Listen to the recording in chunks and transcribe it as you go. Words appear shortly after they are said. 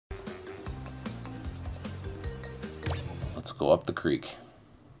let's go up the creek.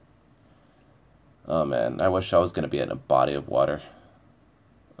 Oh man, I wish I was gonna be in a body of water.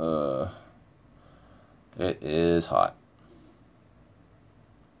 It is hot.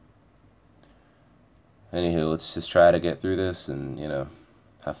 Anywho, let's just try to get through this and, you know,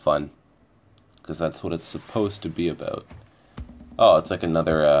 have fun. Because that's what it's supposed to be about. Oh, it's like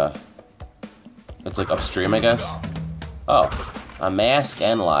another, it's like Upstream, I guess? Oh, a mask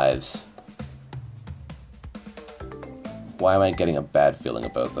and lives. Why am I getting a bad feeling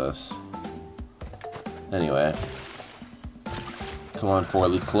about this? Anyway. Come on,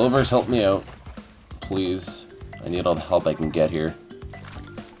 four-leaf clovers, help me out. Please. I need all the help I can get here.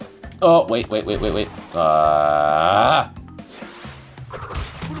 Oh, wait. Yeah,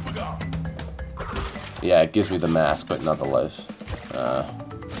 it gives me the mask, but not the life.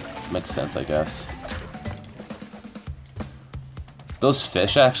 Makes sense, I guess. Those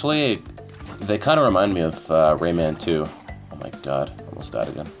fish, actually, they kind of remind me of Rayman 2. Oh my god, almost died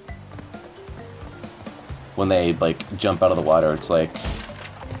again. When they, like, jump out of the water, it's like...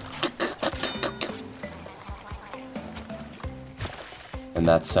 And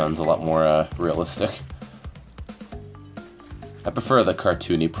that sounds a lot more realistic. I prefer the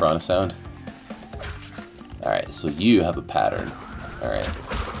cartoony piranha sound. Alright, so you have a pattern. Alright.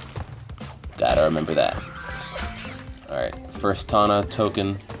 Gotta remember that. Alright, first Tana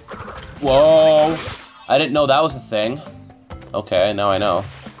token. Whoa! I didn't know that was a thing. Okay, now I know.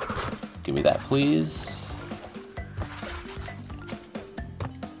 Give me that, please.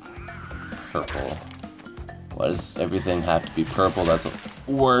 Purple. Why does everything have to be purple? That's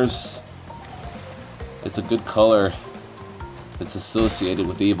worse. It's a good color. It's associated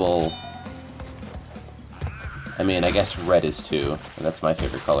with evil. I mean, I guess red is too, and that's my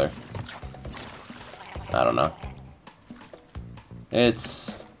favorite color. I don't know.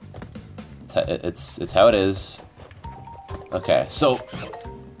 It's how it is. Okay, so...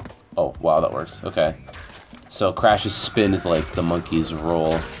 Oh, wow, that works. Okay. So Crash's spin is like the monkey's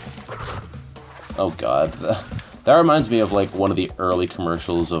roll. Oh god. That reminds me of like one of the early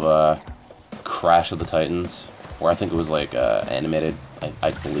commercials of Crash of the Titans, where I think it was like animated,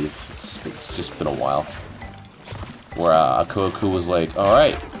 I believe. It's just been a while. Where Koku was like,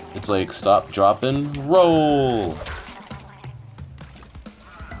 alright, it's like stop, drop, and roll.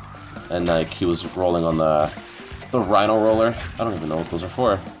 And like he was rolling on the rhino roller. I don't even know what those are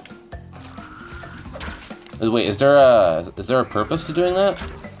for. Wait, is there a purpose to doing that?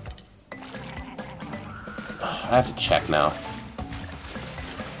 I have to check now.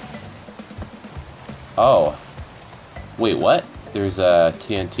 Oh. Wait, what? There's a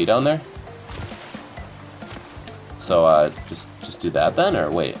TNT down there? So, just do that then, or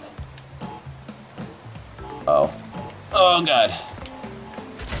wait? Oh. Oh, God.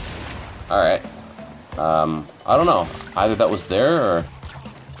 Alright. I don't know. Either that was there, or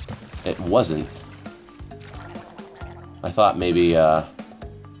it wasn't. I thought maybe, I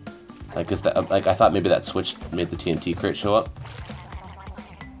thought maybe that switch made the TNT crate show up.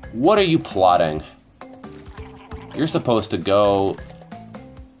 What are you plotting? You're supposed to go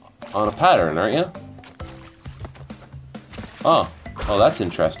on a pattern, aren't you? Oh, that's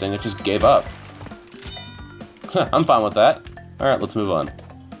interesting. It just gave up. I'm fine with that. Alright, let's move on.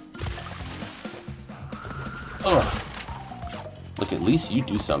 Ugh. Look, at least you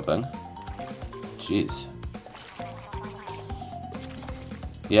do something. Jeez.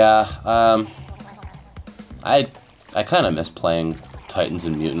 Yeah, I kind of miss playing Titans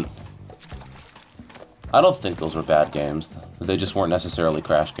and Mutant. I don't think those were bad games. They just weren't necessarily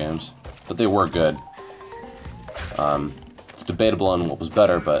Crash games. But they were good. It's debatable on what was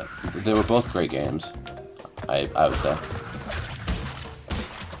better, but they were both great games. I would say.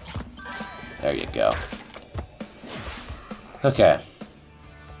 There you go. Okay.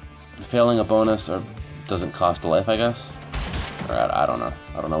 Failing a bonus or doesn't cost a life, I guess? Or I don't know.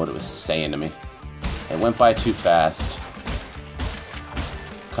 I don't know what it was saying to me. It went by too fast.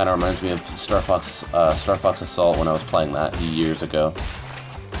 Kind of reminds me of Star Fox Assault when I was playing that years ago.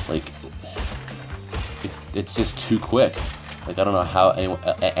 Like, it's just too quick. Like, I don't know how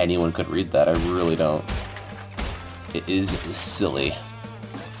anyone could read that. I really don't. It is silly.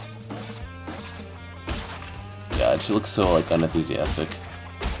 God, she looks so, like, unenthusiastic.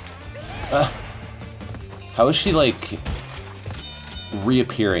 How is she, like,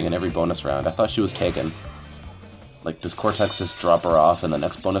 reappearing in every bonus round? I thought she was taken. Like, does Cortex just drop her off in the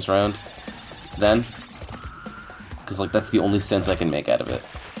next bonus round? Then? Because, like, that's the only sense I can make out of it.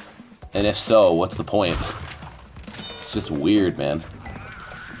 And if so, what's the point? It's just weird, man.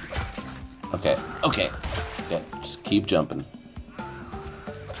 Okay, okay. Yeah, just keep jumping.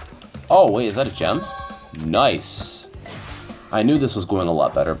 Oh, wait, is that a gem? Nice. I knew this was going a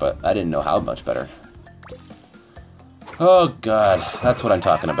lot better, but I didn't know how much better. Oh god, that's what I'm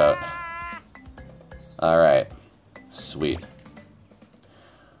talking about. Alright. Sweet.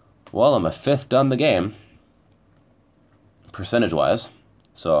 Well, I'm a fifth done the game. Percentage-wise.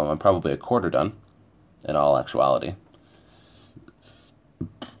 So I'm probably a quarter done. In all actuality.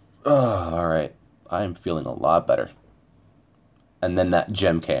 Alright. I am feeling a lot better. And then that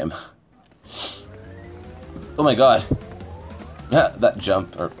gem came. Oh my god. Yeah, that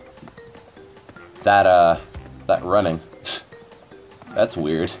jump, or... that running. That's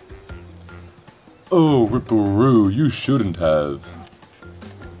weird. Oh, Ripperoo, you shouldn't have.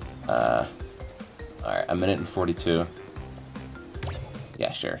 Alright, a minute and 42.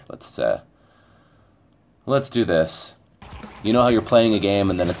 Yeah, sure. Let's do this. You know how you're playing a game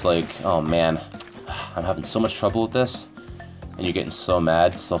and then it's like, oh man, I'm having so much trouble with this, and you're getting so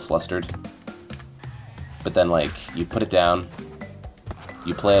mad, so flustered. But then, like, you put it down,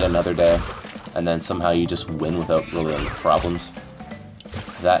 you play it another day, and then somehow you just win without really any problems.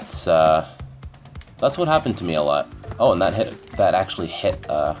 That's what happened to me a lot. Oh, and that actually hit,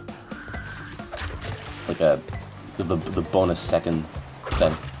 like the bonus second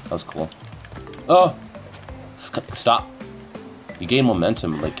thing. That was cool. Oh! Stop! You gain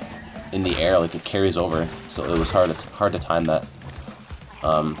momentum, like, in the air, like, it carries over, so it was hard to time that.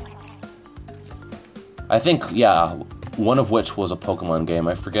 I think, yeah, one of which was a Pokemon game,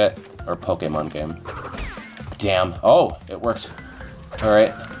 I forget, or Pokemon game. Damn. Oh, it worked.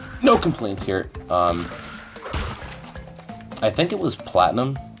 Alright. No complaints here. I think it was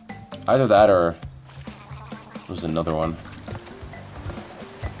Platinum. Either that or it was another one.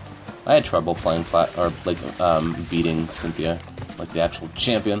 I had trouble playing beating Cynthia, like the actual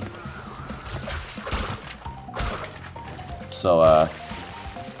champion. So,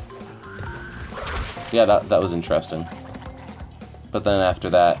 yeah, that was interesting. But then after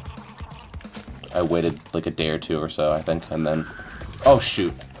that, I waited like a day or two or so, I think, and then... Oh,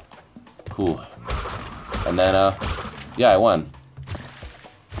 shoot. Whew. And then, yeah, I won.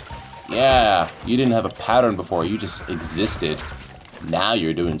 Yeah, you didn't have a pattern before, you just existed. Now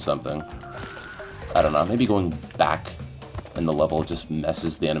you're doing something. I don't know, maybe going back in the level just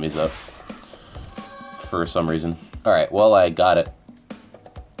messes the enemies up. For some reason. Alright, well, I got it.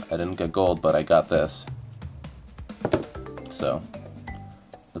 I didn't get gold, but I got this. So,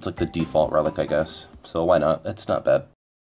 that's like the default relic, I guess. So why not? It's not bad.